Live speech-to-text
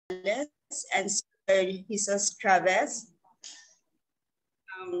and Sir Jesus Traves,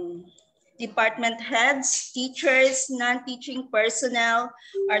 department heads, teachers, non-teaching personnel,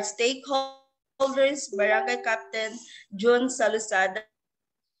 our stakeholders, Barangay Captain June Salusada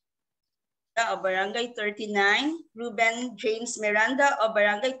of Barangay 39, Ruben James Miranda of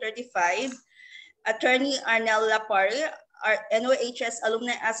Barangay 35, Attorney Arnel Lapari, our NOHS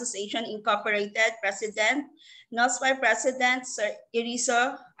Alumni Association Incorporated President, NOSPI President, Sir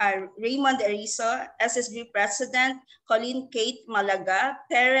Raymond Erizo, SSG President, Colleen Kate Malaga,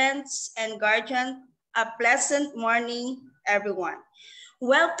 parents and guardians, a pleasant morning, everyone.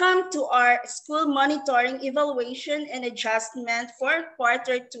 Welcome to our school monitoring, evaluation, and adjustment for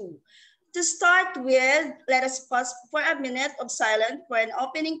quarter 2. To start with, let us pause for a minute of silence for an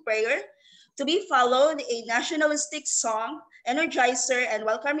opening prayer, to be followed a nationalistic song, energizer, and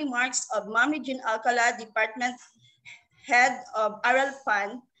welcome remarks of Ma'am Regine Alcala, Department Head of Aral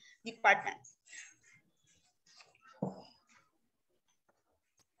Fund Department.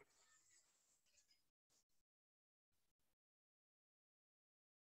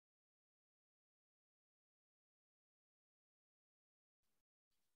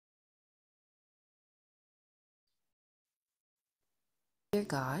 Dear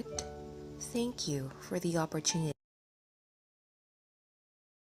God, thank you for the opportunity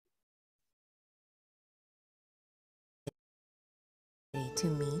to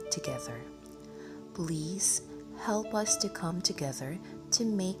meet together. Please help us to come together to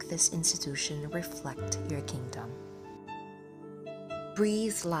make this institution reflect your kingdom.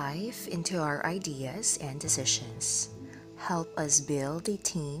 Breathe life into our ideas and decisions. Help us build a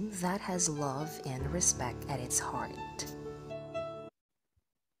team that has love and respect at its heart.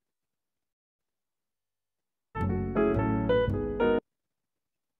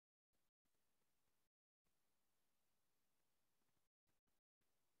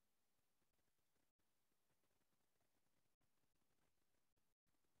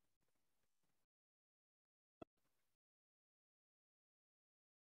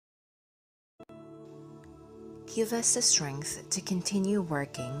 Give us the strength to continue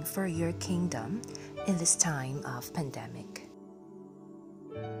working for your kingdom in this time of pandemic.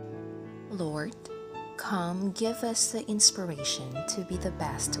 Lord, come give us the inspiration to be the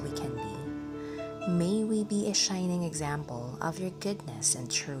best we can be. May we be a shining example of your goodness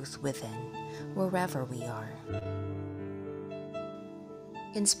and truth within, wherever we are.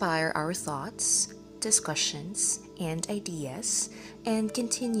 Inspire our thoughts, discussions, and ideas, and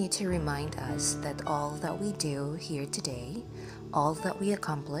continue to remind us that all that we do here today, all that we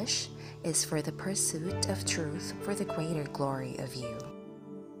accomplish, is for the pursuit of truth for the greater glory of you.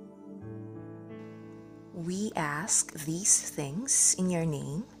 We ask these things in your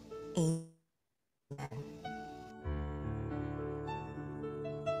name. Amen.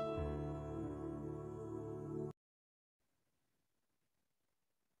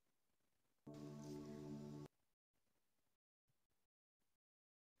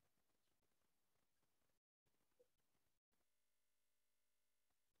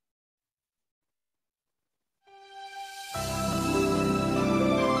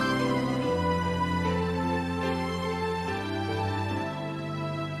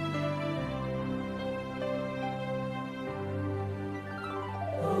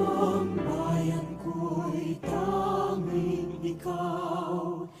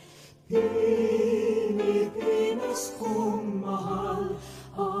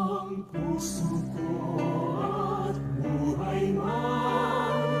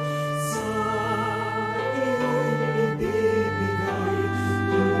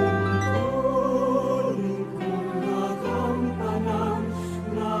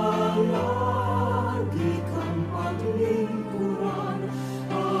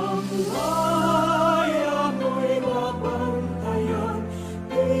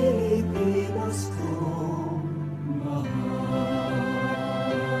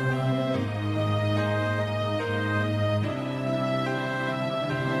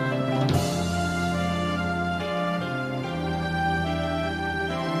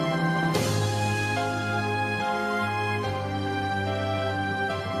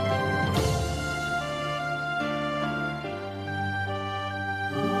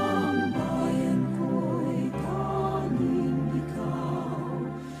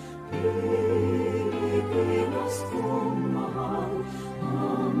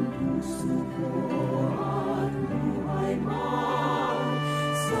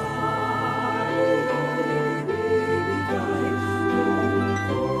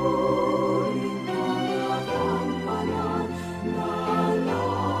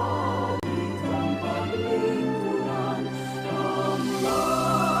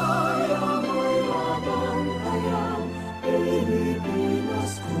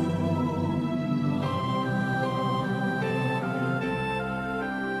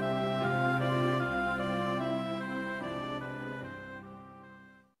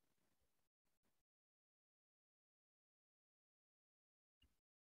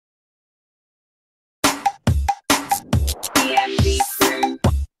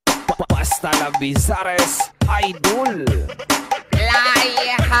 hasta la Bizares Idol. Fly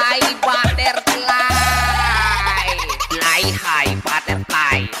high butterfly. Fly high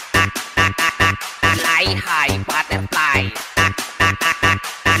butterfly. Fly high butterfly.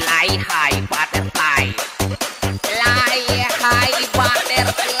 Fly high butterfly. Fly high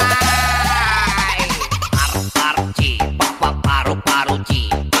butterfly. Par chi, papa paru paru chi.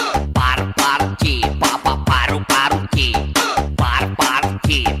 Par chi, papa paru paru chi. Par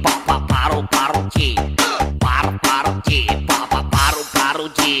chi, papa paru paru chi. Par chi, papa paru paru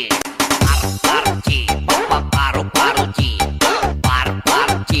chi. Par chi, papa paru paru chi. Par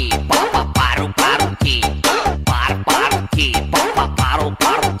chi, papa paru paru chi. Par chi, papa paru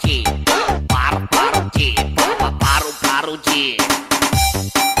paru chi. Par chi, papa paru paru chi.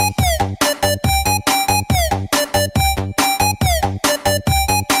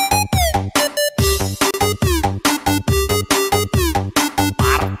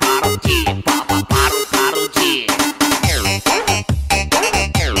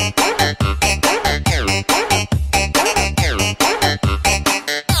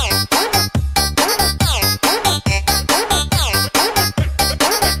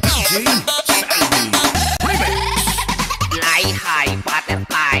 Fly high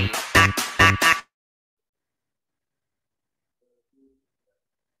butterfly.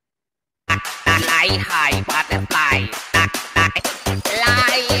 Fly high butterfly.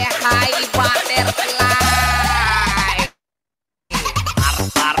 Fly high butterfly.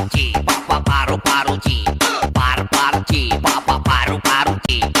 Par chi, papa paru paru chi. Par chi, papa paru paru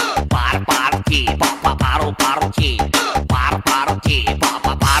chi. Par chi, papa paru paru chi. Par chi,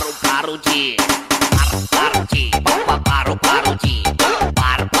 papa paru paru chi. Par chi, papa paru paru chi.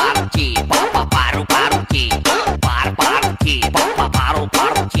 Par chi, papa paru paru chi. Par chi, papa paru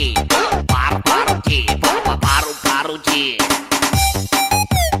paru chi. Par chi, papa paru paru chi.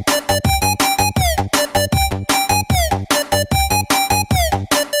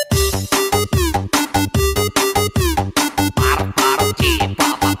 Chi,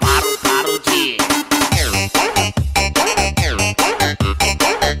 papa paru paru chi.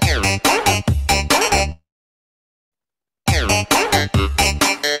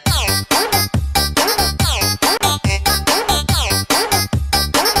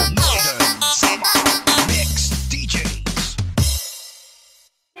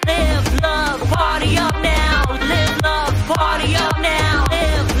 Live, love, party up now. Live, love, party up now.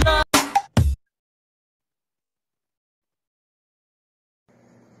 Live, love.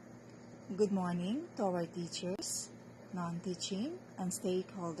 Good morning to our teachers, non-teaching, and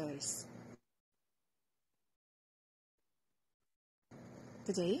stakeholders.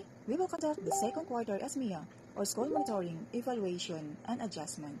 Today, we will conduct the second quarter SMEA, or School Monitoring, Evaluation, and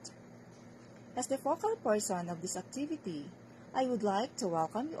Adjustment. As the focal person of this activity, I would like to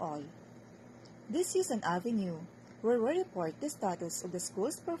welcome you all. This is an avenue where we report the status of the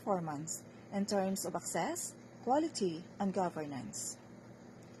school's performance in terms of access, quality, and governance.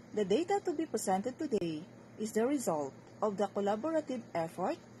 The data to be presented today is the result of the collaborative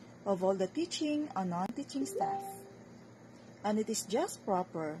effort of all the teaching and non-teaching staff. And it is just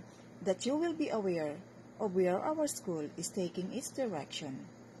proper that you will be aware of where our school is taking its direction.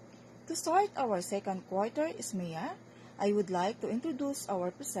 To start our second quarter SMEA, I would like to introduce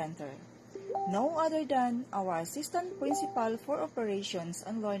our presenter, no other than our Assistant Principal for Operations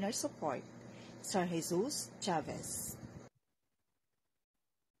and Learner Support, Sir Jesus Chavez.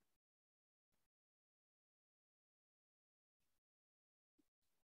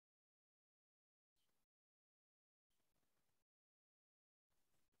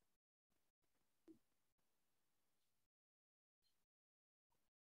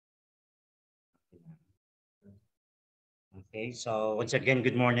 Okay, so once again,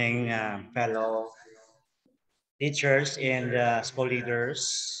 good morning, fellow teachers and school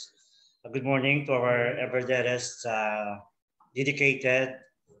leaders. Good morning to our ever dearest, dedicated,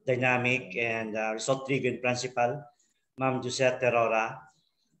 dynamic, and result-driven principal, Ma'am Josette Terora.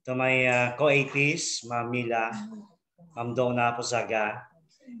 To my co-APs, Ma'am Mila, Ma'am Donna Posaga,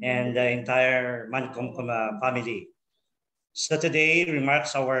 and the entire Mancom family. So today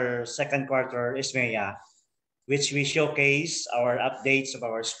remarks our second quarter SMEA, which we showcase our updates of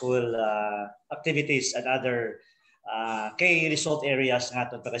our school activities and other key result areas nga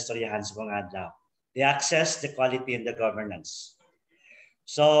itong pag-istoryahan sa mga adlaw. The access, the quality, and the governance.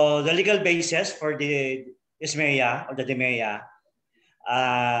 So the legal basis for the SMEA or the DMEA,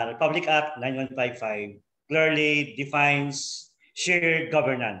 Republic Act 9155, clearly defines shared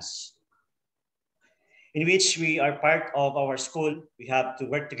governance, in which we are part of our school. We have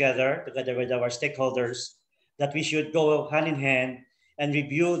to work together with our stakeholders, that we should go hand in hand and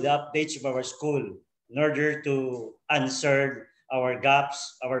review the updates of our school in order to answer our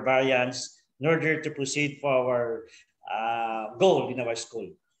gaps, our variants, in order to proceed for our goal in our school.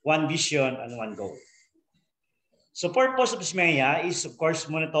 One vision and one goal. So purpose of SMEA is, of course,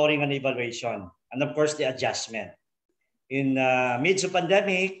 monitoring and evaluation, and of course, the adjustment. In midst of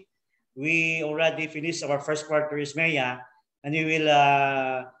pandemic, we already finished our first quarter SMEA, and we will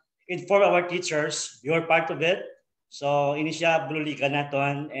inform our teachers, you're part of it. So inisya bululi ka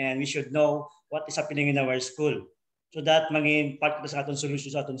naton, and we should know what is happening in our school so that maging part na sa aton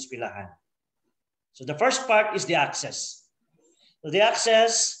solution sa aton eskwelahan. So the first part is the access. So the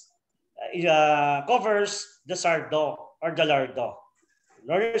access covers the SARDO or the LARDO,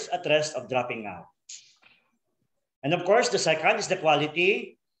 learners at risk of dropping out. And of course, the second is the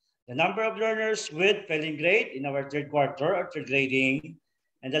quality, the number of learners with failing grade in our third quarter or third grading.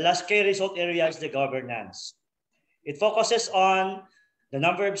 And the last key result area is the governance. It focuses on the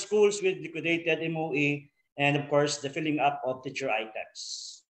number of schools with liquidated MOE and of course, the filling up of teacher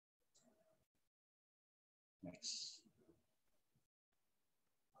items. Next.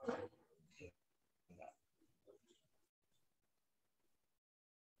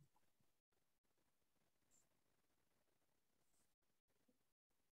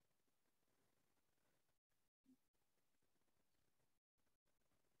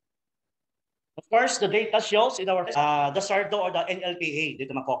 Of course, the data shows in our the SARDO or the NLPA.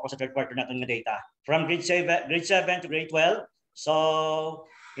 Dito ma-focus sa third quarter natin ng data. From grade 7 to grade 12. So,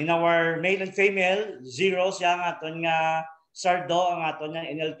 in our male and female, 0 siya ang aton nga SARDO, ang aton nga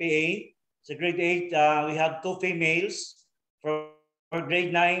NLPA. Sa grade 8, we have 2 females. For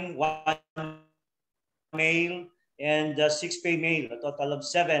grade 9, 1 male and 6 female, a total of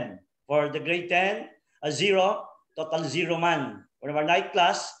 7. For the grade 10, 0, total 0 man. For our night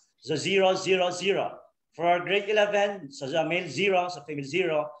class, so 0, 0, 0. For grade 11, sa male 0, sa female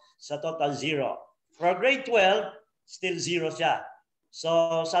 0, sa total 0. For grade 12, still 0 siya.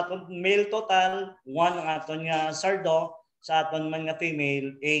 So sa aton male total, 1 ang aton nga SARDO, sa aton mga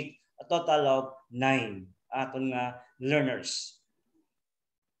female, 8. A total of 9 aton nga learners.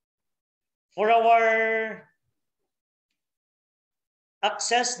 For our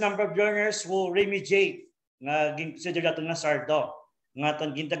access number of learners who remediate, nga consider aton nga SARDO. Nga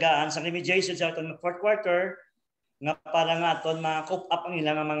aton gintagaan sa remediation sa aton fourth quarter nga para nga aton ma-cope up ang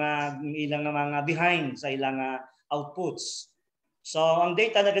ilang mga behind sa ilang outputs. So ang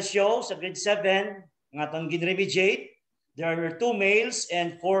data nag-show sa grade 7 nga aton gin-remediate, there are 2 males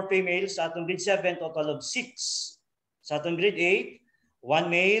and 4 females sa aton grade 7, total of 6. Sa aton grade 8,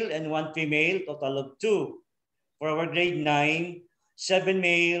 1 male and 1 female, total of 2. For our grade 9, 7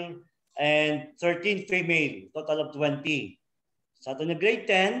 male and 13 female, total of 20. Sa aton grade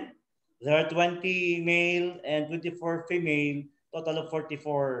 10, there are 20 male and 24 female, total of 44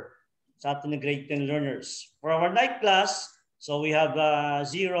 sa aton grade 10 learners. For our night class, so we have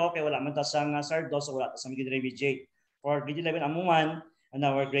 0, kaya wala man ta sa SARDO, so wala ta sa remediate. For grade 11, amuman, and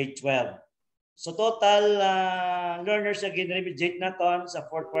our grade 12. So total learners again remediate naton sa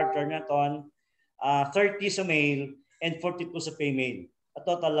fourth quarter naton, 30 sa male and 42 sa female. A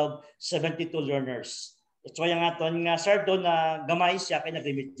total of 72 learners. That's why ang aton nga SARDO na gamay siya kay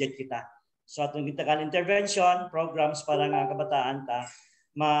nag-remediate kita. So atong gitagal intervention programs para nga kabataan ta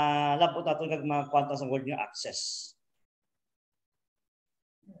malabot naton kag makuanta sa word nga access.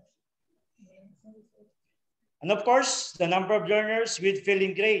 And of course, the number of learners with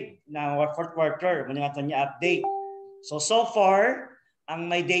failing grade na our fourth quarter, muna nga niya update. So far, ang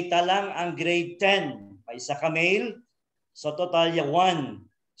may data lang ang grade 10. May isa ka male, so total ya 1.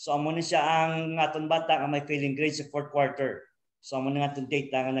 So amo na siya ang aton bata nga may failing grade sa fourth quarter. So amo na aton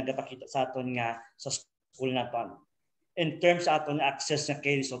data nga nagapakita sa aton nga sa school naton. In terms sa aton access na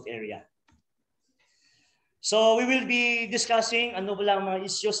key result area. So we will be discussing ano ba lang mga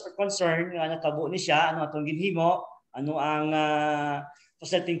issues or concern nga natabo ni siya, ano atong ginhimo, ano ang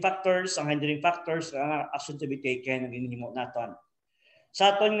facilitating factors, ang hindering factors, ang action to be taken ang ginhimo naton.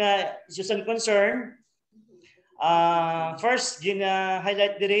 Sa aton nga issues and concern, first,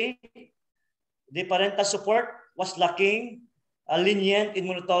 highlight diri, the parental support was lacking, lenient in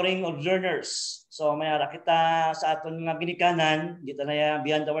monitoring of learners. So may ara kita sa aton nga ginikanan, dito na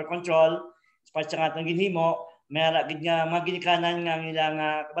beyond our control, part sa atong ginhimo, may ara gid nga mga ginikanan nga ilang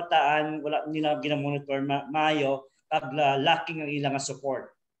kabataan wala nila ginamonitor maayo kag lacking ang ilang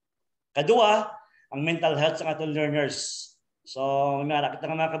support. Kadua, ang mental health sa atong learners. So, may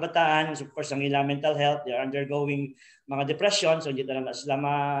kita ng mga kabataan, of course, ang ilang mental health, they are undergoing mga depression, so hindi talaga sila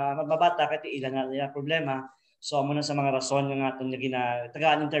mababata kasi ilan na nila problema. So, muna sa mga rason ng atong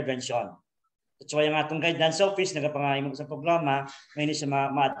tagaan intervention. That's why ang atong guidance office nagapangayong sa programa may ni siya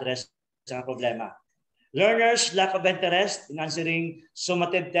ma-address sa problema. Learners' lack of interest in answering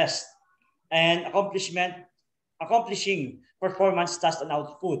summative tests and accomplishing performance tasks and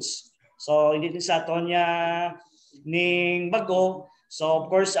outputs. So hindi din sa aton niya ning bago. So of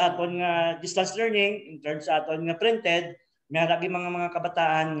course aton nga distance learning in terms sa aton nga printed, may lagi mga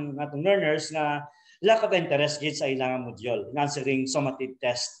kabataan nga atong learners nga lack of interest gid sa ilang module in answering summative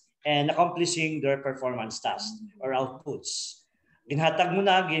tests and accomplishing their performance tasks or outputs. Ginhatag mo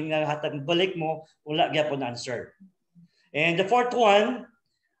na, ginhatag balik mo, wala gyapon answer. And the fourth one,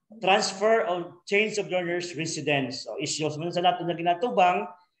 transfer or change of learners' residence. So issues man sa nato na ginatubang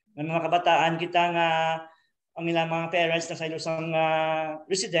ng mga kabataan kita nga ang ilang mga parents na sa ilang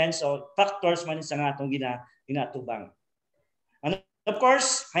residence o factors man sa atong ginatubang. And of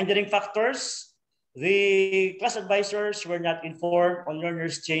course, hindering factors, the class advisors were not informed on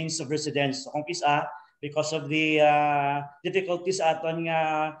learners' change of residence. So kung kisa, because of the difficulties sa aton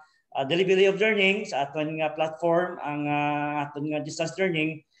nga delivery of learning sa aton nga platform, ang aton nga distance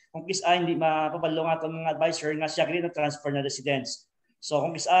learning, kung kisa hindi mapabalo nga aton mga advisor nga siya na transfer na residence. So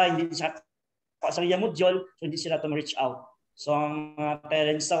kung kisa hindi siya sa iya module, so hindi sila to reach out. So ang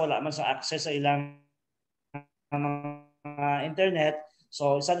parents na wala man sa access sa ilang internet,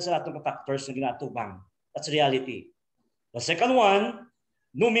 so isa na sa atong factors na ginatubang. That's reality. The second one,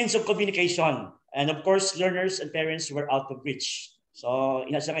 no means of communication. And of course, learners and parents were out of reach. So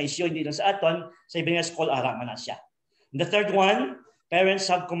ina siya nga issue, hindi lang sa aton, sa ibang school ara man na siya. And the third one,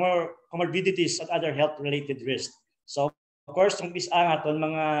 parents have comorbidities and other health-related risks. So of course, kung isa nga aton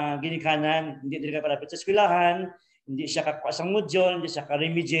mga ginikanan, hindi dili ka palapit sa eskwelahan, hindi siya kakuha sa module, hindi siya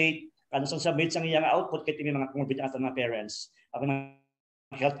ka-remediate, kano sa submit sa iyang output kay may mga comorbid aton mga parents, ang mga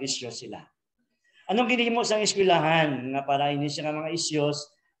health issues sila. Anong ginihimo sa eskwelahan nga para ini siya nga mga issues,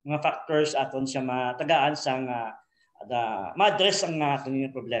 mga factors aton siya matagaan sa ma-address ang aton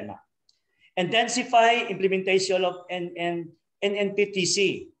nga problema. Intensify implementation of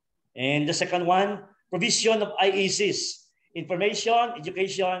NNPTC. And the second one, provision of IECs, information,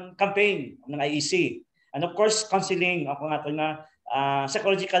 education, campaign ng IEC. And of course, counseling, ako nga ito na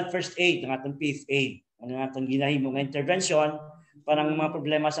psychological first aid, ng atong PFA, ang atong ginahimo nga intervention, parang mga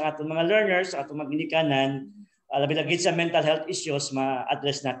problema sa atong mga learners, sa atong mga ginikanan, labi-lagi sa mental health issues,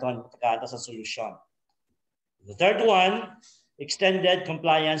 ma-address natin pagkata sa solution. The third one, extended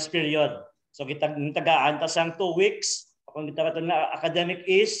compliance period. So tagaan tasang 2 weeks, kung kita na academic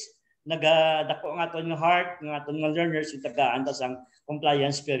is, nagadako ang aton nga heart, ng aton nga learners, yung tagaan tasang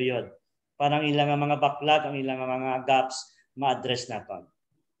compliance period. Parang ilang mga backlog, ang ilang mga gaps, ma-address natin.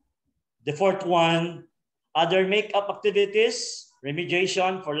 The fourth one, other make-up activities,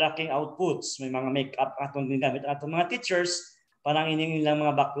 remediation for lacking outputs. May mga make-up atong ginamit atong mga teachers, parang ilang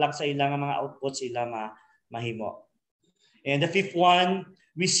mga backlog sa ilang mga outputs ilang mahimo. And the fifth one,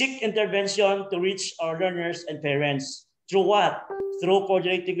 we seek intervention to reach our learners and parents. Through what? Through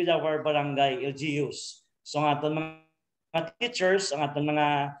coordinating with our barangay LGUs. So ang aton mga teachers, ang aton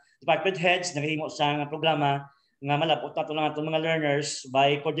mga department heads, naghimo sa programa nga malapot nato lang aton mga learners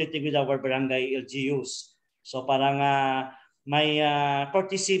by coordinating with our barangay LGUs. So parang may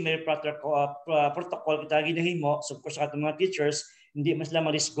courtesy, may protocol kita ginahimo. So of course sa aton mga teachers, hindi mas lang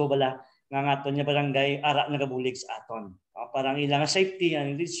marisgo bala nga aton nga barangay ara nagabulig sa aton. Parang ilang safety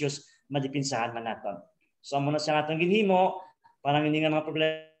and issues madipinsahan man naton. So muna sa atong ginhimo, parang hindi nga mga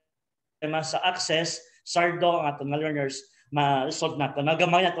problema sa access, sardo ang aton mga learners ma-resolve naton.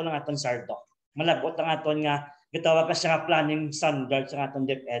 Magamay naton ang aton sardo. Malabot ang aton nga gitawag ka siya nga planning standard sa aton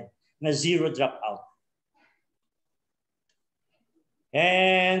DepEd na zero dropout.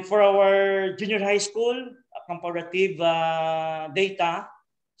 And for our junior high school, comparative data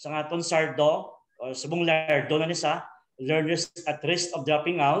sa aton sardo, o subong lardo na nisa, learners at risk of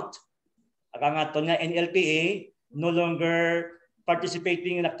dropping out. Ang aton nga NLPA, no longer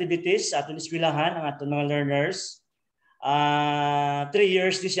participating in activities sa aton eskwelahan, ang aton mga learners. 3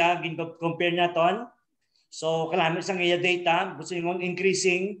 years ni siya, compare naton. So, kalamit sa iya data, busilingon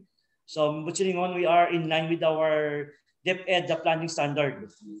increasing. So, busilingon we are in line with our DepEd, the planning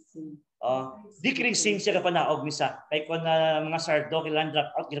standard. Decreasing siya kapanaog misa. Kaya kung mga sardo, kailan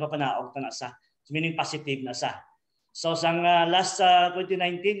drop out, kailan kapanaog na sa. So, meaning positive na sa. So, sa last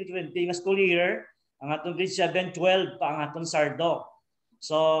 2019-20 nga school year, ang atong grade 7-12 pa ang atong sardo.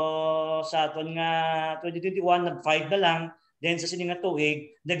 So, sa atong nga 2021, nag-5 na lang. Then, sa sining nga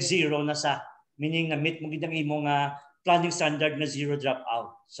tuig, nag-0 na sa. Meaning, na-meet mo gitang imo nga planning standard na 0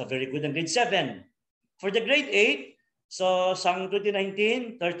 dropout. So, very good ang grade 7. For the grade 8, so, sa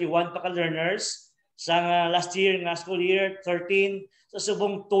 2019, 31 pa ka learners. Sa last year nga school year 13, so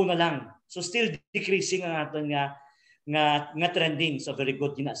subong 2 na lang. So still decreasing ang aton nga trending. So very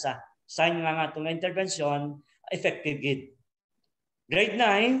good gina sa sign nga aton nga intervention effective gid. Grade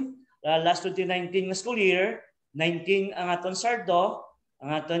 9, last 2019 nga school year, 19 ang aton sardo,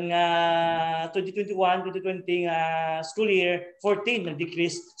 ang aton nga 2021-2020 nga school year, 14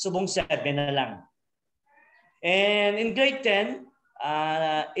 nag-decrease, subong 7 na lang. And in grade 10,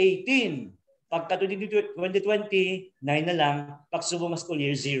 18. Pagka 2020, 9 na lang, pag subong school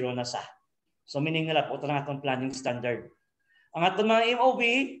year, 0 na sa. So meaning nila po ito ang atong planning standard. Ang atong mga MOB,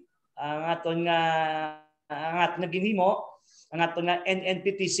 ang atong ginhimo, ang atong nga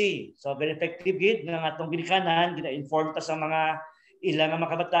NNPTC. So very effective gid ng atong ginikanan, gina-inform ta sa mga ilang mga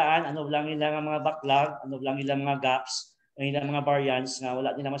kabataan, ano lang ilang mga backlog, ano lang ilang mga gaps, ang ilang mga variants nga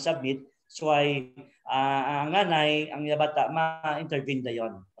wala nila ma-submit. So ay ang nanay, ang bata ma-intervene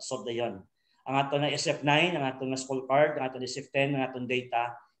dayon, solve dayon. Ang atong na SF9, ang atong na school card, ang atong SF10, ang atong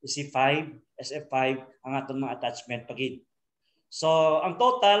data, SF5, SF5, ang atong mga attachment pagid. So ang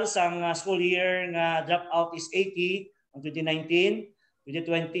total sa school year nga dropout is 80, ang 2019,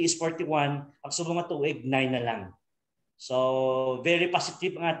 2020 is 41, ang subong nga tuig 9 na lang. So very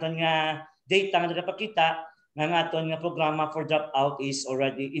positive ang aton nga data nga nagapakita nga ang aton nga programa for dropout is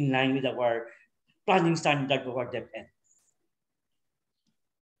already in line with our planning standard for our DepEd.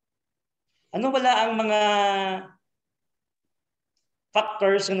 Ano wala ang mga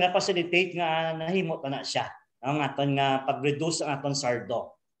factors nga facilitate nga nahimo na siya ang aton nga pag-reduce ang aton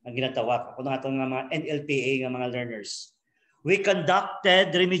sardo ang ginatawag ako ng aton nga mga NLPA nga mga learners. We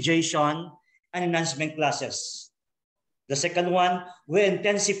conducted remediation and enhancement classes. The second one, we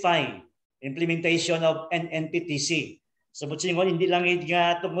intensify implementation of NNPTC. So butsingon hindi lang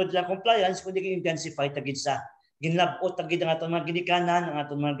nga tungod lang compliance kundi intensify tagid sa ginlabot tagid ang atong mga ginikanan, ang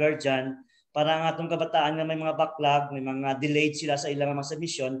atong mga guardian para ang atong kabataan nga may mga backlog, may mga delayed sila sa ilang mga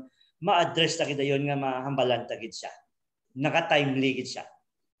submission, ma-address tagid ayon nga mahambalan tagid siya. Naka-timely gid siya.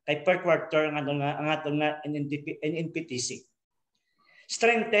 Kay per quarter ang atong nga NNPTC.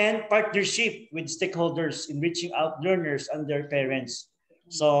 Strengthen partnership with stakeholders in reaching out learners and their parents.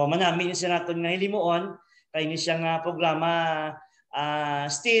 So manami siya naton nga hilimuon kay ni siya nga programa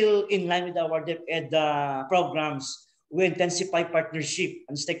still in line with our DepEd programs. We intensify partnership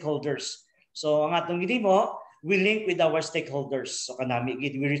and stakeholders. So ang atong gihimo, we link with our stakeholders. So kanami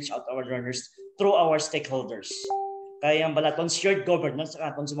gid we reach out our learners through our stakeholders. Kaya ang balaton shared governance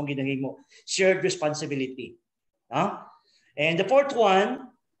sa aton sa mga ginahimo, shared responsibility. And the fourth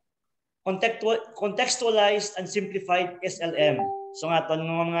one, contextualized and simplified SLM. So nga aton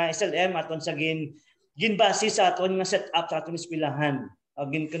mga SLM aton sa ginbase sa aton nga setup sa aton eskwelahan.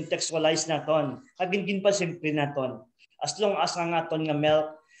 Gin contextualize naton, ginpa simple naton. As long as ang aton nga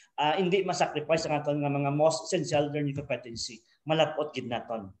milk hindi masacrifice ang aton nga mga most essential learning competency, malapot gid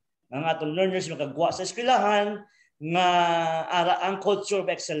naton. Ang aton learners makagwa sa eskwelahan nga ara ang culture of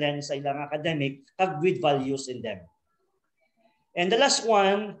excellence sa ilang academic kag with values in them. And the last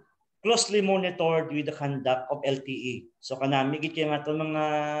one, closely monitored with the conduct of LTE. So kanami gid kay aton mga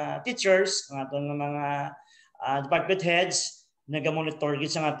teachers, ang aton mga department heads naga-monitor gid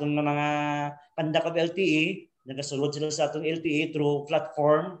sa aton mga conduct of LTE, nagasulod sila sa aton LTE through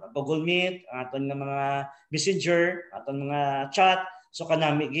platform, Google Meet, ang aton mga messenger, aton mga chat. So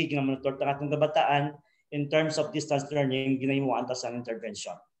kanami gid nga monitor ta atong kabataan in terms of distance learning ginahimuan ta sa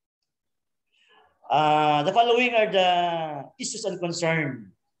intervention. The following are the issues and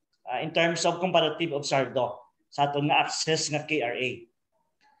concern in terms of comparative of SARDO sa aton nga access nga KRA.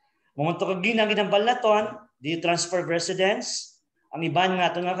 Momentu kag ginambal naton, di transfer of residence, ang iban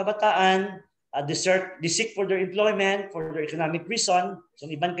nga aton nga kabataan, they seek for their employment for their economic reason. So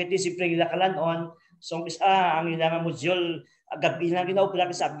iban kay siyempre ila kalanon, so ang ilang module gabi na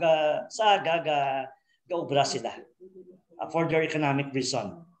ginaobra sa gaobra sila for their economic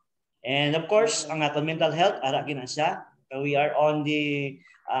reason. And of course, ang aton mental health, ara gina siya. We are on the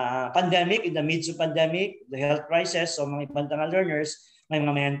pandemic, in the midst of pandemic, the health crisis. So mga ibang learners, may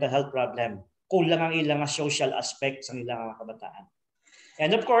mga mental health problem. Kulang ang ilang social aspect sa ilang kabataan.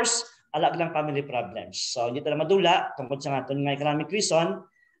 And of course, alag lang family problems. So hindi tala madula, tungkol sa aton nga economic reason,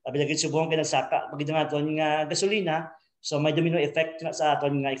 bilagid subong kinagsaka, pagid nga aton nga gasolina, so may domino effect na sa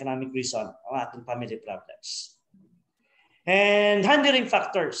aton nga economic reason, ang aton family problems. And handling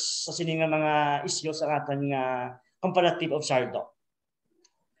factors sa sining mga issues sa aton nga comparative of SARDO.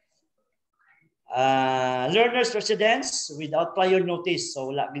 Learners residence without prior notice. So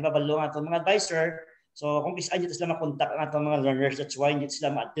wala gibabalo ang aton mga advisor. So kung isa sila makontak ang aton mga learners, that's why hindi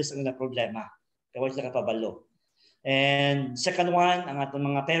sila ma-address ang problema. Kaya sila kapabalo. And second one, ang atong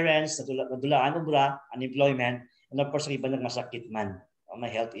mga parents nadulaan ubra, unemployment, and of course iba nagmasakit man o may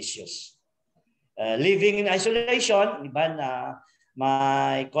health issues. Living in isolation, iba na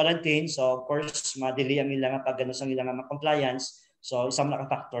may quarantine, so of course madili ang ilang pagano sa ilang compliance, so isang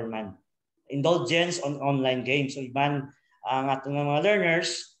naka-factor man. Indulgence on online games, so iban ang atong mga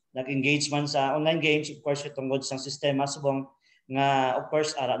learners nag-engage man sa online games, of course tungod sa sistema subong nga of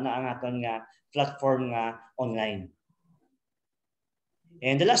course ara na ang aton nga platform nga online.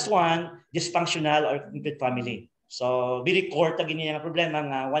 And the last one, dysfunctional or complete family. So very core tag niya nga problema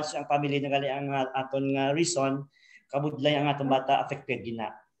nga once ang family nagali ang aton nga reason, kabudlay ang atong bata affected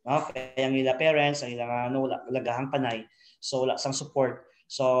gina. No? Kaya ang ila parents, ang ilang wala lagahang panay, so wala sang support.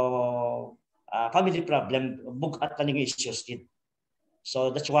 So family problem, bugat kaning issues kid.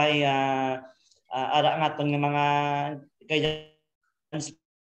 So that's why ara ang aton nga mga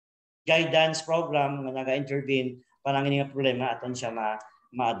guidance program nga naga-intervene para ang nga problema aton siya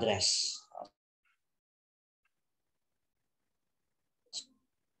ma-address.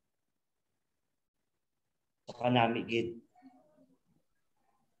 So kanami gid.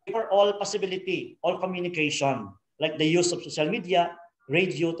 For all possibility, all communication, like the use of social media,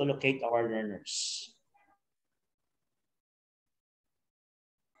 radio to locate our learners.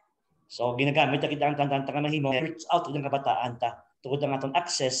 So ginagamit kita ang tantang mahimo reach out ng kabataan ta tungod ang atong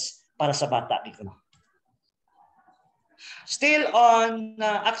access para sa bata gid kuno. Still on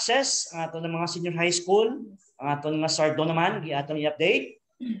access ang atong mga senior high school, ang atong mga sardo naman gi atong i-update.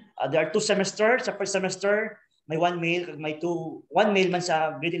 There are 2 semesters. Sa first semester may 1 male kag may 1 male man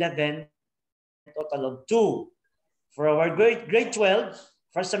sa grade 11, total of 2. For our grade 12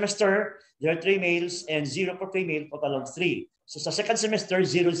 first semester there are 3 males and 0 for female, total of 3. So sa second semester,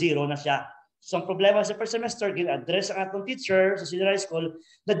 0-0 na siya. So ang problema sa first semester, gin-address ang atong teacher sa senior high school,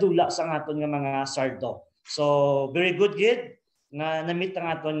 nadula sa aton nga mga sardo. So very good gid nga na-meet ang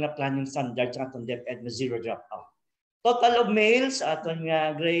aton nga planning standard sa aton DepEd na 0 dropout. Total of males sa aton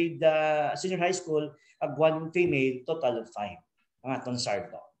nga grade senior high school, ag 1 female, total of 5 ang aton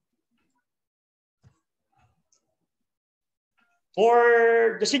sardo.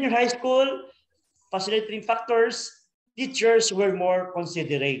 For the senior high school, facilitating factors, teachers were more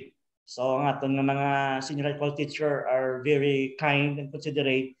considerate. So ang aton nga mga senior high school teacher are very kind and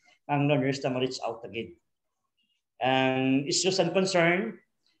considerate ang learners na ma-reach out again. Issues and concern,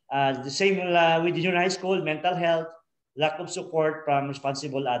 the same with junior high school, mental health, lack of support from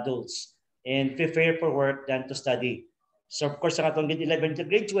responsible adults, and prepare for work than to study. So of course ang atong grade 11 to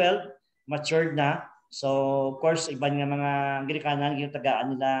grade 12, matured na. So of course iban nga mga gilikanan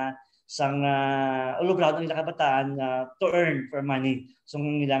ginatagaan nila sang ulugrado ng ilang kabataan to earn for money. So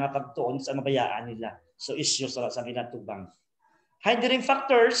nila nga pagtuon sa mabayaan nila. So issues sa ilang tubang. Hindering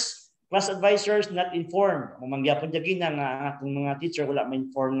factors, class advisors not informed. Mamangyapon dyan nga ang atong mga teacher wala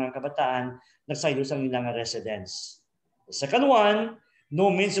ma-inform ng kabataan, nagsaylo sa ilang residents. The second one,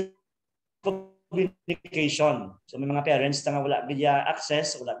 no means of communication. So may mga parents na wala bigya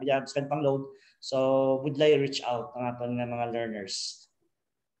access, wala bigya spend pang load. So would like reach out ang atong mga learners.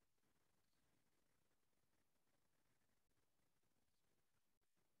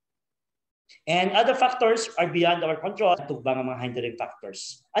 And other factors are beyond our control. Tubang ang mga hindering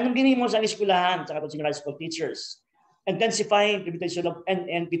factors. Anong ginimo sa eskwelahan sa senior high school teachers? Intensifying implementation of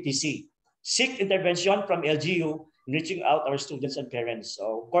NNPTC. Seek intervention from LGU in reaching out our students and parents.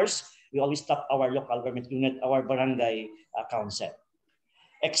 So of course, we always tap our local government unit, our barangay council.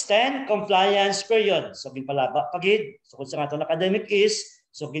 Extend compliance period. So ginpalaba pagid. So kung sa aton academic is,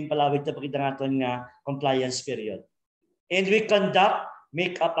 so ginpalawig ta pagid ang aton nga compliance period. And we conduct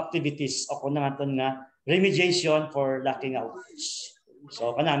make-up activities o kung natin nga remediation for lacking outreach.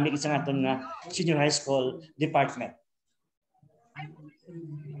 So kanami isang aton nga senior high school department.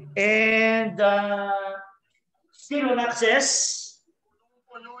 And still on access.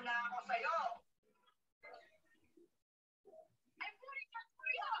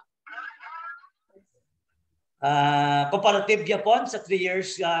 Comparative Japan sa 3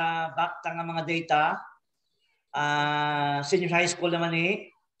 years back tang mga data. Senior high school naman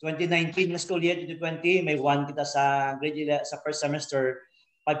 2019 na school year 2020 may 1 kita sa grade sa first semester,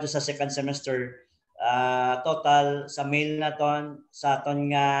 5 sa second semester. Total sa male na ton sa aton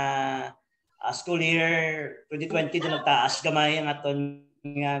nga school year 2020 na nagtaas gamay ang aton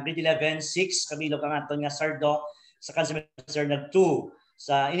nga grade 11 6 kabilog ang aton nga sardo sa second semester nag 2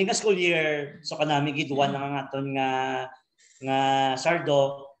 sa ini nga school year so kanami gid 1 ang aton nga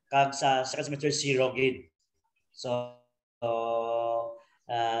sardo kag sa second semester 0 gid. So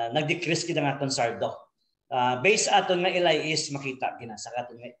nag-decrease kita ng aton sardo. Based aton nga LIS makita gina sa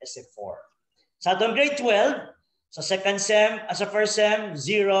aton nga SF4. Sa aton grade 12, Sa second sem, sa first sem,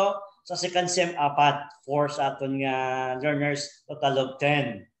 0. Sa second sem, 4. 4 sa aton nga learners, total of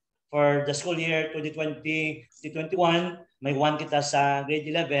 10. For the school year 2020-2021, may 1 kita sa grade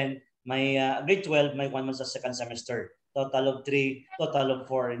 11, may grade 12, may 1 man sa second semester. Total of 3, total of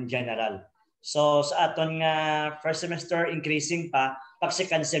 4 in general. So sa aton nga first semester, increasing pa, pag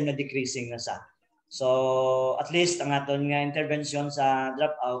second sem na decreasing na sa. So at least ang aton nga intervention sa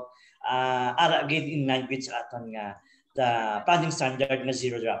dropout, ara gid in line with sa aton nga the funding standard nga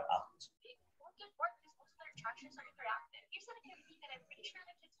 0 dropout.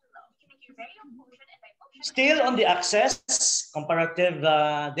 Still on the access, comparative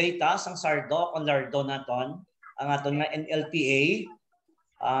data sang SARDO on LARDO naton, ang aton nga NLPA,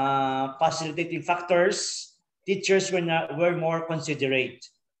 facilitating factors, teachers were more considerate.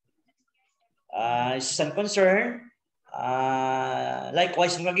 Is some concern.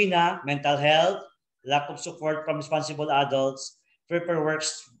 Likewise, mental health, lack of support from responsible adults,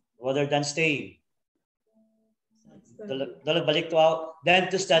 paperworks rather than stay. Balik to out, then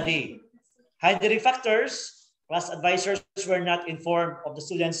to study. Hindering factors, class advisors were not informed of the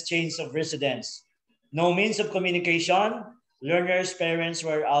students' change of residence. No means of communication, learners' parents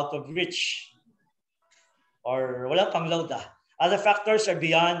were out of reach. Or wala pang load. Other factors are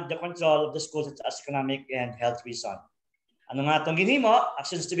beyond the control of the school such as economic and health reason. Ano nga itong ginimo?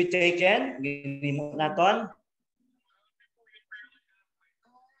 Actions to be taken. Ginimo naton.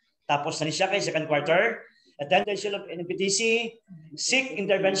 Tapos na siya kay second quarter. Attention of NPTC, seek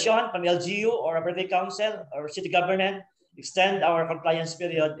intervention from LGU or Barangay Council or City Government, extend our compliance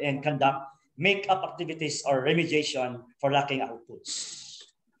period and conduct make-up activities or remediation for lacking outputs.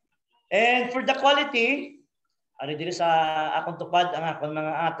 And for the quality, ari diri sa akong tupad ang akong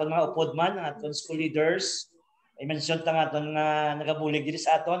mga upod man, ang aton school leaders. I-mention ta nga aton nga nagabulig diri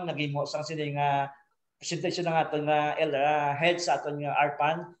sa aton, nagimo sang sila nga presentation ng aton nga head sa aton nga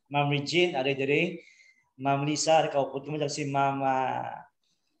ARPAN, Ma'am Regine, ari diri. Ma'am Lisa, ikaw mo lang si Ma'am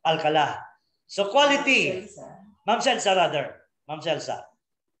Alcala. So quality. Ma'am Celsa rather. Ma'am Celsa.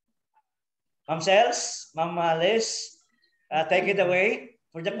 Ma'am Cels, Ma'am Alice, take it away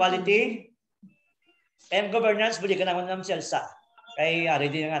for the quality. And governance, buli ka naman Ma'am Celsa. Kay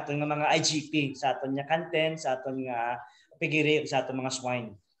ready na aton nga mga IGP sa aton nga content, sa aton nga pigiri, sa aton mga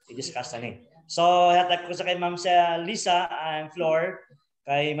swine. I-discuss na ni. So, hatag ko sa kay Ma'am Lisa ang floor.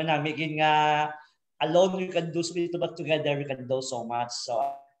 Kay manamigin nga alone we can do so little, but together we can do so much. So,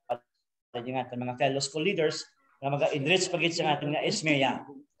 yung ating mga fellow school leaders na mag-enrich pagit sa ating SMEA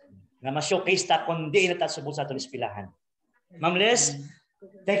na ma-showcase ta kung di na ta subok sa ating ispilahan. Ma'am Liz,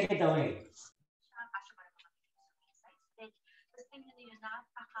 take it away.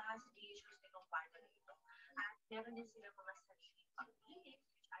 Meron din sila mga sariling pag-ilit,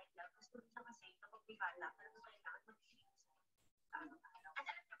 which I love. Gusto nila kasi kapag bigala, parang kailangan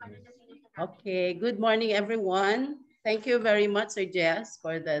Okay, good morning, everyone. Thank you very much, Sir Jess,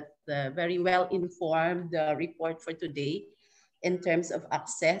 for that very well-informed report for today in terms of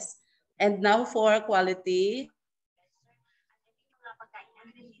access. And now for quality.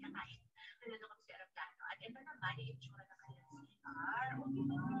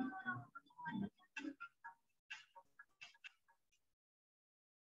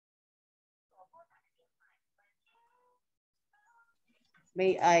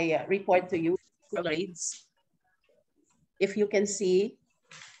 May I report to you grades? If you can see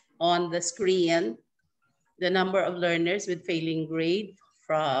on the screen, the number of learners with failing grade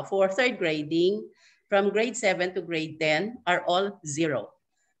for third grading from grade 7 to grade 10 are all 0.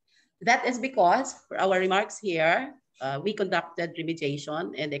 That is because for our remarks here, we conducted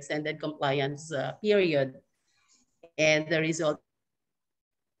remediation and extended compliance period. And the result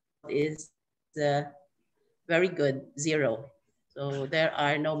is very good, 0. So there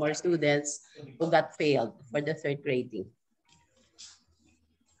are no more students who got failed for the third grading.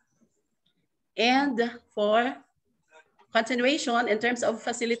 And for continuation in terms of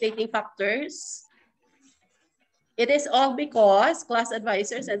facilitating factors, it is all because class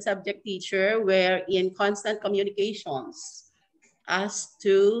advisors and subject teacher were in constant communications as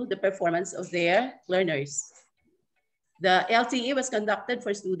to the performance of their learners. The LTE was conducted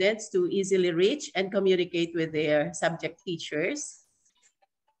for students to easily reach and communicate with their subject teachers.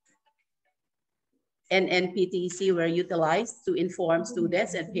 And NPTC were utilized to inform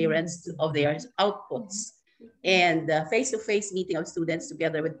students and parents of their outputs. And face-to-face meeting of students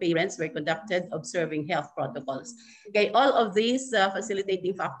together with parents were conducted observing health protocols. Okay, all of these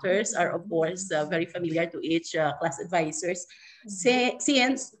facilitating factors are of course very familiar to each class advisors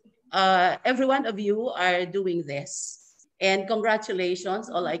since every one of you are doing this. And congratulations,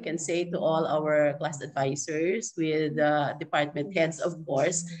 all I can say to all our class advisors with department heads, of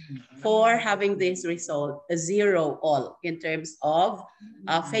course, for having this result, a 0 all in terms of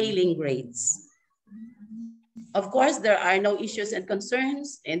failing grades. Of course, there are no issues and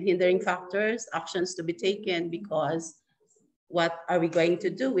concerns and hindering factors, actions to be taken, because what are we going to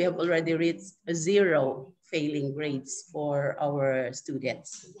do? We have already reached a 0 failing grades for our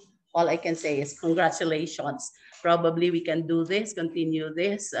students. All I can say is congratulations. Probably we can do this, continue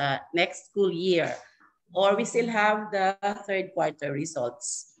this next school year. Or we still have the third quarter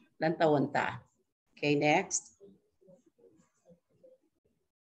results. Lantawanta. Okay, next.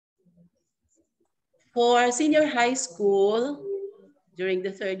 For senior high school, during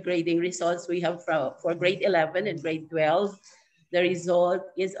the third grading results, we have for grade 11 and grade 12, the result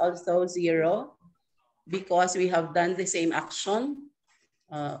is also 0 because we have done the same action.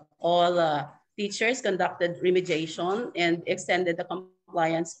 All teachers conducted remediation and extended the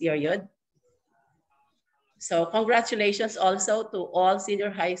compliance period. So congratulations also to all senior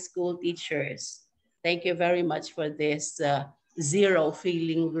high school teachers. Thank you very much for this 0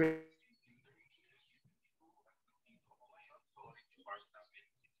 failing grade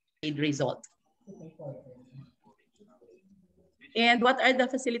result. And what are the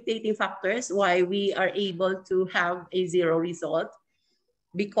facilitating factors why we are able to have a 0 result?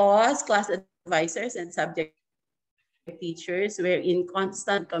 Because class advisors and subject teachers were in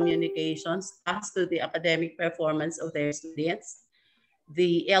constant communications as to the academic performance of their students.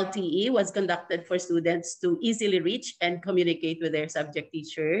 The LTE was conducted for students to easily reach and communicate with their subject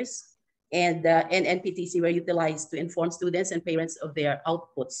teachers. And NPTC were utilized to inform students and parents of their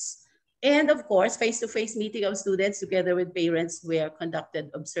outputs. And of course, face-to-face meeting of students together with parents were conducted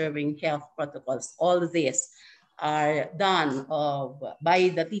observing health protocols. All of this are done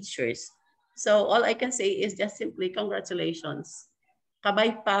by the teachers. So all I can say is just simply congratulations.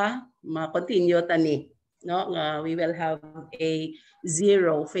 Kabay pa, ma-continue tani. No? We will have a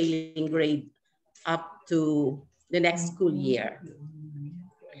 0 failing grade up to the next school year.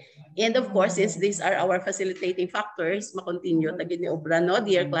 And of course, since these are our facilitating factors, ma-continue tagin ni obra, no,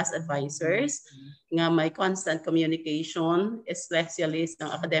 dear class advisors, nga may constant communication, especially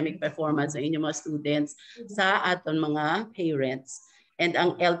sa academic performance ng inyong mga students sa aton mga parents. And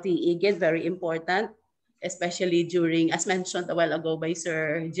ang LTE, again, very important, especially during, as mentioned a while ago by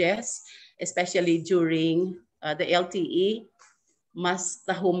Sir Jess, especially during the LTE, mas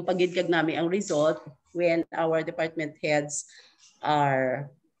tahom pagid kag nami ang result when our department heads are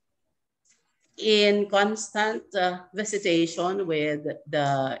in constant visitation with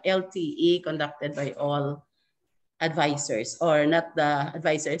the LTE conducted by all advisors, or not the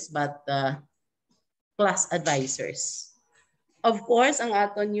advisors, but the class advisors. Of course, ang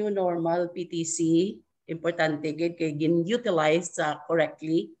aton new normal PTC, importante gid kay gin-utilized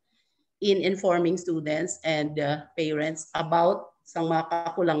correctly in informing students and parents about sa mga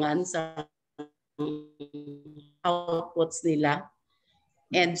kakulangan sa outputs nila.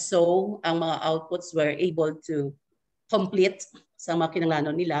 And so, ang mga outputs were able to complete sa mga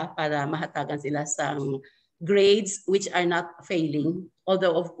kinanglanon nila para mahatagan sila sa grades which are not failing.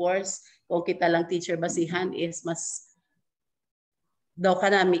 Although, of course, kung kita lang teacher basihan is mas daw ka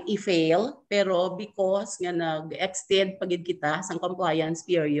namin i-fail, pero because nga nag-extend pagid kita sa compliance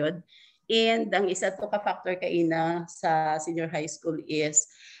period, and ang isa to ka-factor kaina sa senior high school is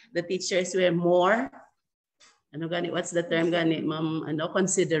the teachers were more what's the term gani, ma'am,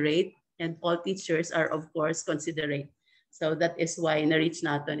 considerate, and all teachers are of course considerate. So that is why na-reach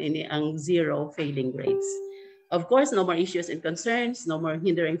natin ini ang 0 failing grades. Of course, no more issues and concerns, no more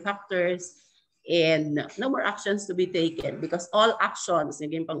hindering factors, and no more actions to be taken because all actions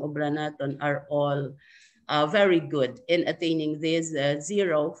naging pang-obra natin are all very good in attaining these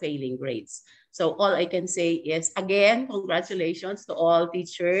 0 failing grades. So all I can say is, again, congratulations to all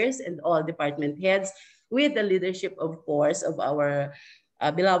teachers and all department heads, with the leadership, of course, of our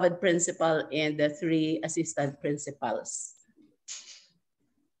beloved principal and the 3 assistant principals.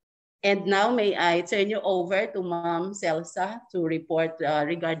 And now may I turn you over to Ma'am Celsa to report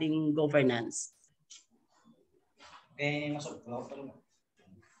regarding governance.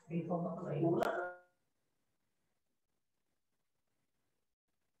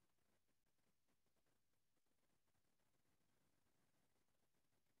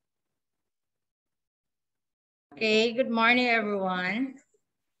 Okay, good morning, everyone.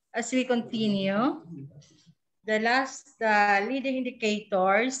 As we continue, the last leading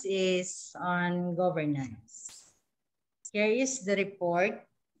indicators is on governance. Here is the report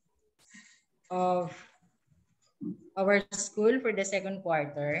of our school for the second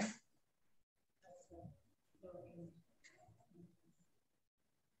quarter.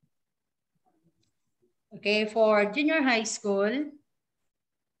 Okay, for junior high school,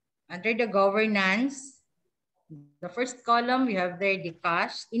 under the governance, the first column, we have there the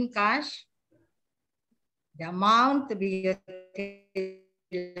cash, in cash, the amount to be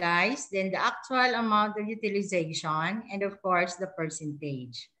utilized, then the actual amount of utilization, and of course, the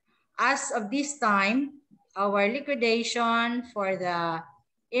percentage. As of this time, our liquidation for the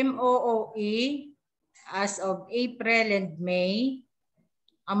MOOE as of April and May,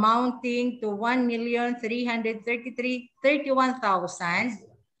 amounting to 1,331,000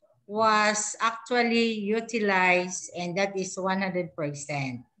 was actually utilized, and that is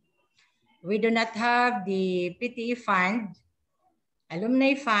 100%. We do not have the PTE fund,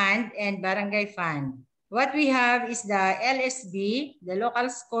 alumni fund, and barangay fund. What we have is the LSB, the local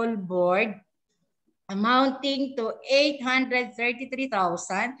school board, amounting to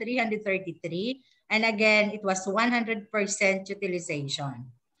 833,333. And again, it was 100%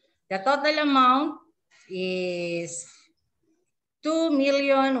 utilization. The total amount is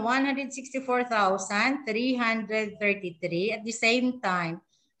 2,164,333. At the same time,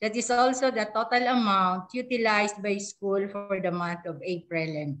 that is also the total amount utilized by school for the month of April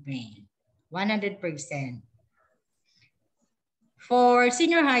and May, 100%. For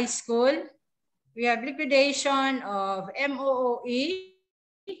senior high school, we have liquidation of MOOE,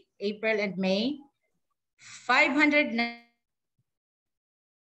 April and May,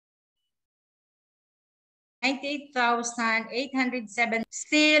 598,807.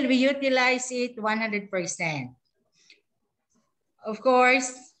 Still, we utilize it 100%. Of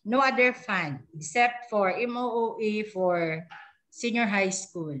course, no other fund except for MOOE for senior high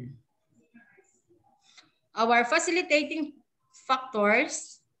school. Our facilitating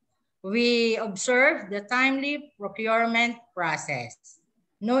factors, we observe the timely procurement process.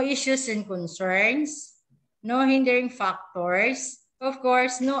 No issues and concerns, no hindering factors. Of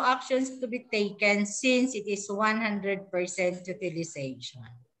course, no actions to be taken since it is 100% utilization.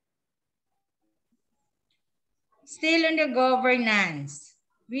 Still on the governance,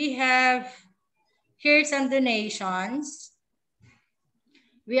 we have here some donations.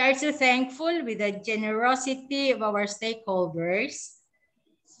 We are so thankful with the generosity of our stakeholders.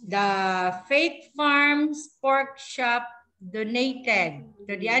 The Faith Farms Pork Shop donated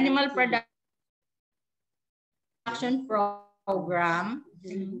to the Animal Production Program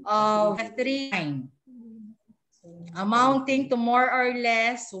of 3, amounting to more or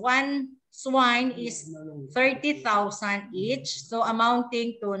less, one swine is 30,000 each, so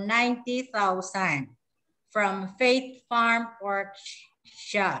amounting to 90,000 from Faith Farm Pork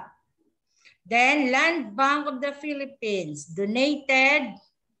Shop. Then Land Bank of the Philippines donated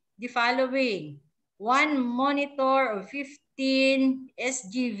the following: 1 monitor of 15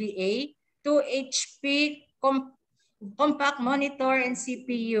 SGVA, 2 HP compact monitor and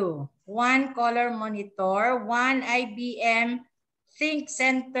CPU, 1 color monitor, 1 IBM Think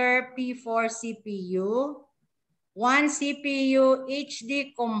Center P4 CPU, 1 CPU HD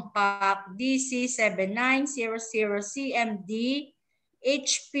compact DC7900 CMD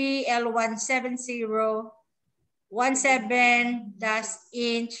HP L170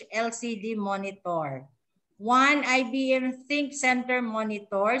 17-inch LCD monitor, 1 IBM Think Center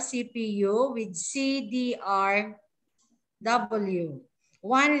monitor CPU with CDR-W,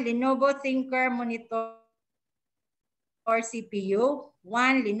 1 Lenovo Thinker monitor CPU,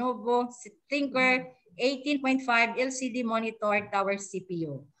 1 Lenovo Thinker 18.5 LCD monitor tower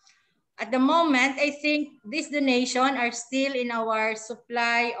CPU. At the moment, I think these donations are still in our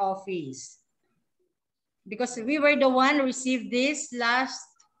supply office, because we were the one who received this last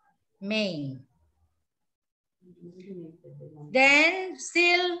May. Then,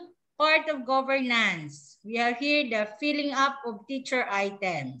 still part of governance, we have here the filling up of teacher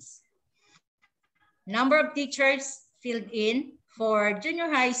items. Number of teachers filled in. For junior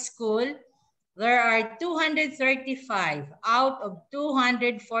high school, there are 235 out of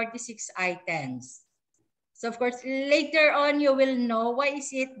 246 items. So of course, later on, you will know why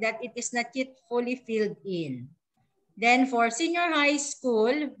is it that it is not yet fully filled in. Then for senior high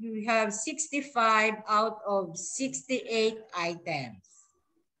school, we have 65 out of 68 items.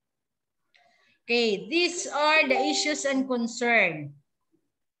 Okay, these are the issues and concerns.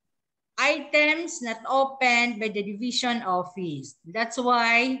 Items not opened by the division office. That's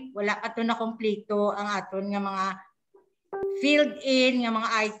why wala ato na kompleto ang aton nga mga filled in nga mga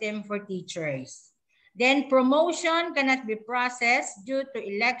item for teachers. Then promotion cannot be processed due to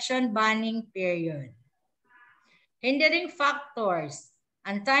election banning period. Hindering factors,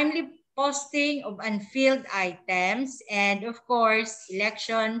 untimely posting of unfilled items, and of course,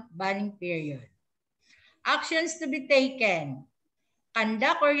 election banning period. Actions to be taken.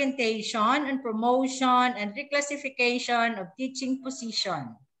 conduct orientation and promotion and reclassification of teaching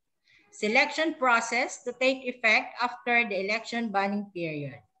position. Selection process to take effect after the election banning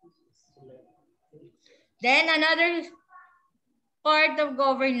period. Then another part of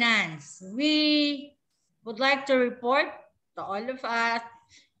governance, we would like to report to all of us,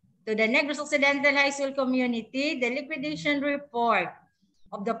 to the Negros Occidental High School community, the liquidation report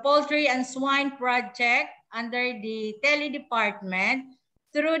of the Poultry and Swine Project under the Tele Department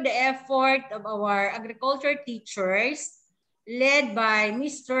through the effort of our agriculture teachers led by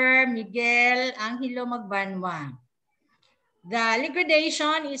Mr. Miguel Angelo Magbanwa. The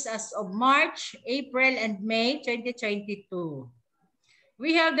liquidation is as of March, April, and May 2022.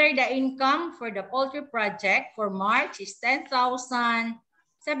 We have there the income for the poultry project for March is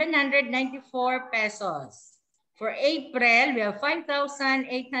 10,794 pesos. For April, we have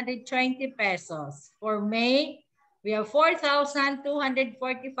 5,820 pesos. For May, we have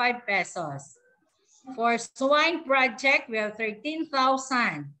 4,245 pesos. For swine project, we have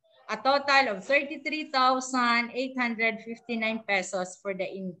 13,000. A total of 33,859 pesos for the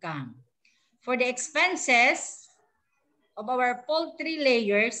income. For the expenses of our poultry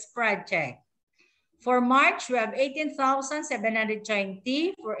layers project. For March, we have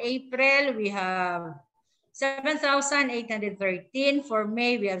 18,720. For April, we have 7,813. For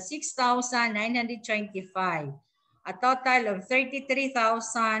May, we have 6,925. A total of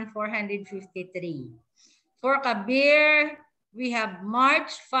 33,453. For Kabir, we have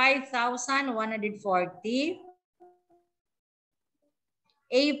March 5,140.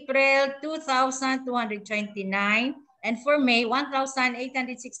 April 2,229. And for May,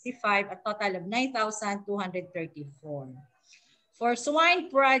 1,865, a total of 9,234. For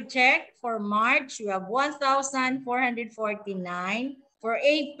swine project, for March, we have 1,449. For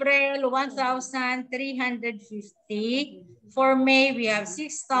April, 1,350. For May, we have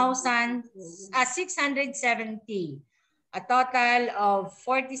 670. A total of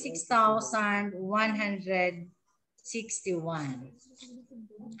 46,161.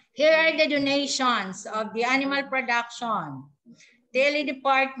 Here are the donations of the animal production. Daily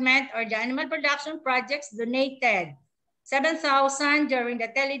department or the animal production projects donated 7,000 during the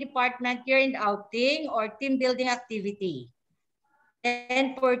tele department year-end outing or team building activity.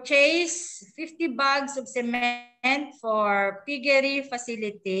 And purchase 50 bags of cement for piggery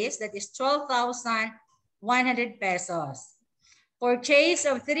facilities, that is 12,100 pesos. Purchase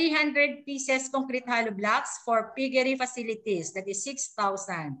of 300 pieces concrete hollow blocks for piggery facilities, that is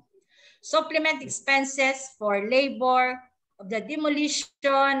 6,000. Supplement expenses for labor of the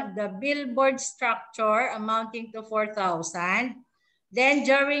demolition of the billboard structure amounting to 4,000. Then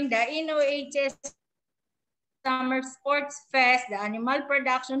during the NOHS Summer Sports Fest, the animal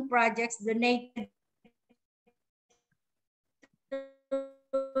production projects donated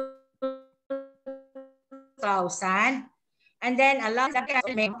 2,000. And then allowance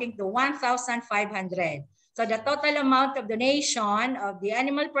amounting to 1,500. So the total amount of donation of the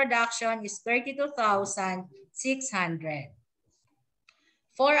animal production is 32,600.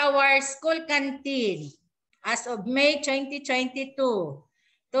 For our school canteen, as of May 2022,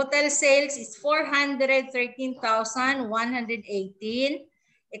 total sales is 413,118.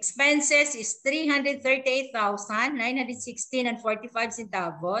 Expenses is 338,916 and 45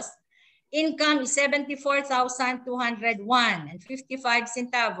 centavos. Income is 74,201 and 55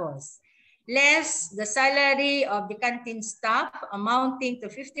 centavos. Less the salary of the canteen staff amounting to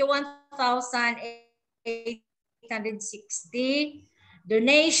 51,860.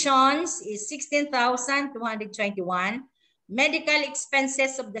 Donations is 16,221. Medical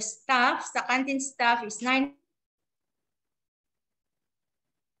expenses of the staff, the canteen staff is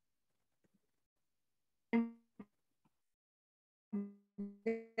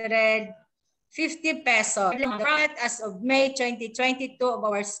 950 pesos. The profit as of May 2022 of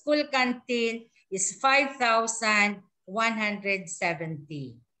our school canteen is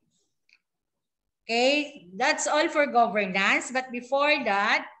 5,170. Okay, that's all for governance. But before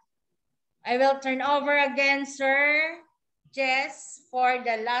that, I will turn over again, Sir Jess, for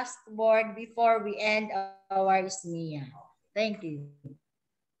the last word before we end our SMEA. Thank you.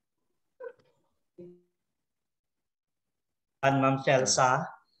 Ma'am Celsa,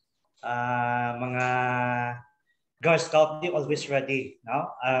 mga Girl Scout, always ready, no?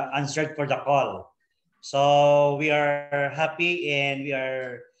 Answered for the call. So we are happy and we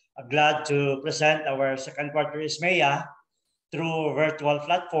are glad to present our second quarter SMEA through virtual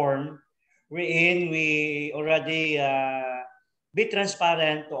platform, wherein we already be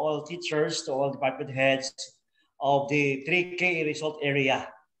transparent to all teachers, to all department heads of the 3K result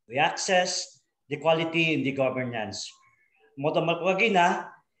area. We access the quality and the governance. moto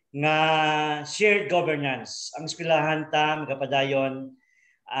magpagina nga shared governance. Ang eskwelahan ta magapadayon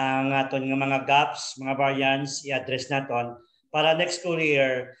ang aton nga mga gaps, mga variants i-address naton para next school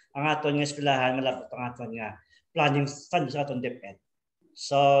year ang aton nga eskwelahan malabot ang aton nga planning stand sa aton DepEd.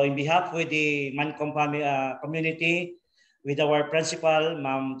 So in behalf with the Mancom community, with our principal,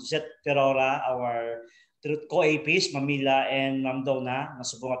 Ma'am Zet Terora, our co-APs, Ma'am Mila and Ma'am Donna,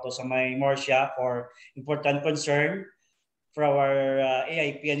 nasubong ato sa may Morsia for important concern for our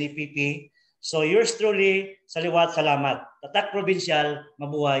AIP and EPP. So yours truly, saliwat salamat. Tatak Provincial,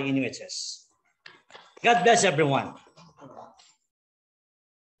 mabuhay NOHS. God bless everyone.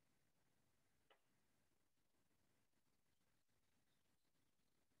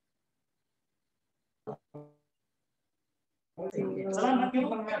 Salamat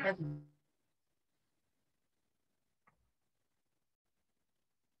yung mga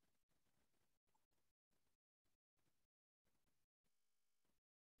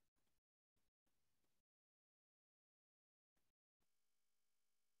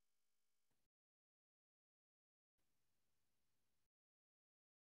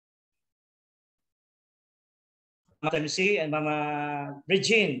MC and Mama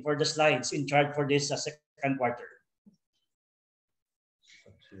Regine for the slides in charge for this second quarter.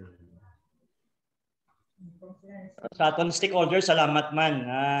 Sa aton stakeholders, salamat man.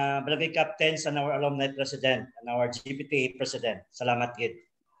 Barangay captains and our alumni president and our GPTA president. Salamat gid.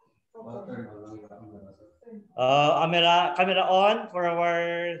 Camera on for our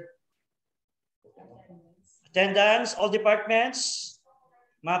attendance, all departments,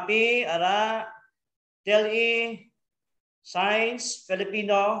 MAPI, ARA, TLE, Science,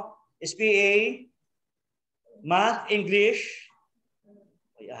 Filipino, SPA, Math, English.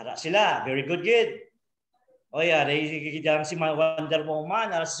 Oy, ara sila. Very good, good. Oy, ara si Wonder Woman,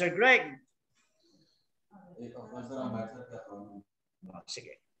 ara si Sir Greg.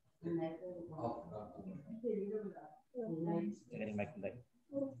 Sige.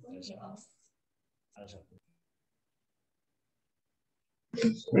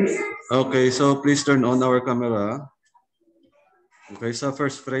 Okay, so please turn on our camera. Okay, sa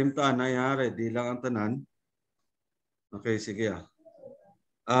first frame ta nangyari, di lang ang tanan. Okay, sige ah.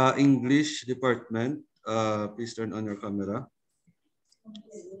 English department, please turn on your camera.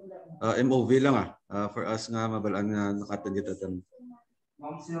 MOV lang for us nga mabalaan nga nakatagit atan.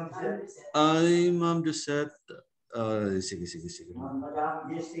 Ay, Ma'am Josette. Sige.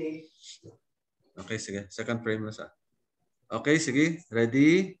 Okay, sige. Second frame na sa. Okay, sige.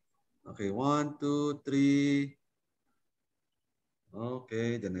 Ready? Okay, 1, 2, 3.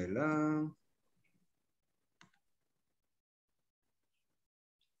 Okay, danay lang.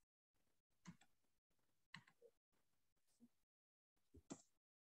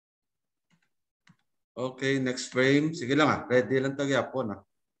 Okay, next frame. Sige lang ready lang tagyapon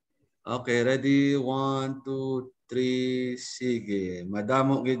Okay, ready? 1, 2, 3. Sige.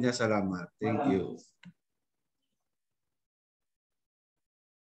 Madamo gid niya salamat. Thank you.